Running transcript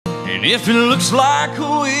And if it looks like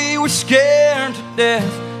we were scared to death,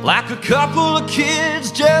 like a couple of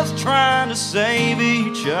kids just trying to save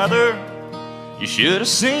each other, you should have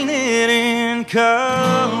seen it in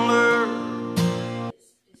color.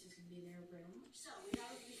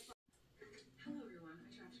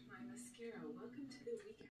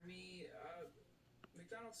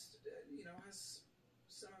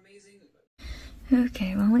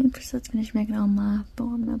 Okay, well I'm waiting for stuff to finish making it on my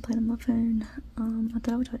phone. I'm not playing on my phone. I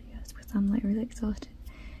thought I would tell you guys because I'm like really exhausted.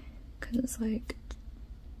 Cause it's like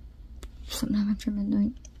sometime after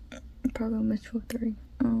midnight. Probably almost 12:30.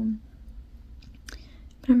 But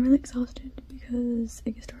I'm really exhausted because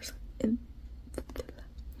it gets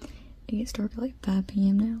dark at like 5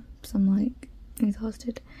 p.m. now. So I'm like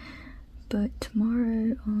exhausted. But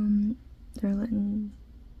tomorrow, they're letting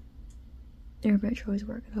everybody at Troy's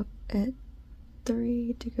work up at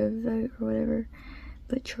 3 to go vote or whatever,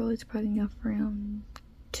 but Charlie's probably gonna go around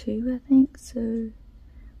 2, I think, so we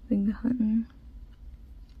can go hunting.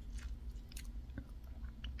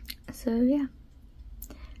 So yeah,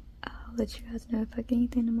 I'll let you guys know if I get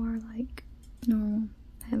anything tomorrow, like normal.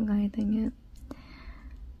 I haven't got anything yet,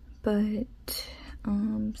 but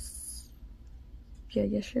yeah,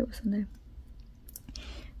 yesterday was Sunday.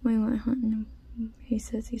 We went hunting. He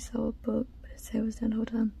says he saw a buck, but his head was down the whole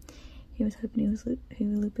time. He was hoping he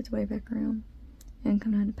would loop his way back around and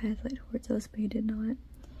come down the path like towards us, but he did not.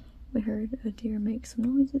 We heard a deer make some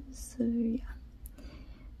noises, so yeah.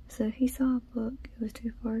 So he saw a buck. It was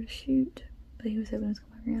too far to shoot, but he was hoping it was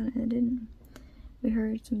coming back around, and it didn't. We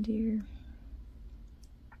heard some deer.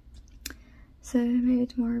 So maybe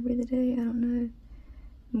tomorrow will be the day. I don't know.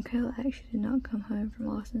 Michaela actually did not come home from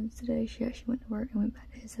Austin's today. She actually went to work and went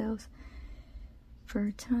back to his house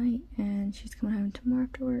for tonight, and she's coming home tomorrow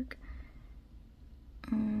after work.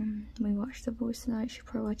 We watched The Voice tonight. She'll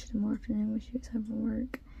probably watch it tomorrow afternoon when she gets home from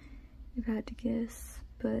work, if I had to guess,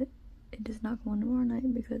 but it does not go on tomorrow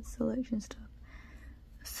night because it's election stuff.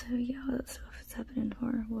 So yeah, all that stuff is happening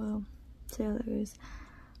tomorrow. Well, see how that goes.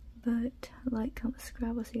 But like, comment,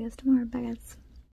 subscribe. I'll see you guys tomorrow. Bye guys.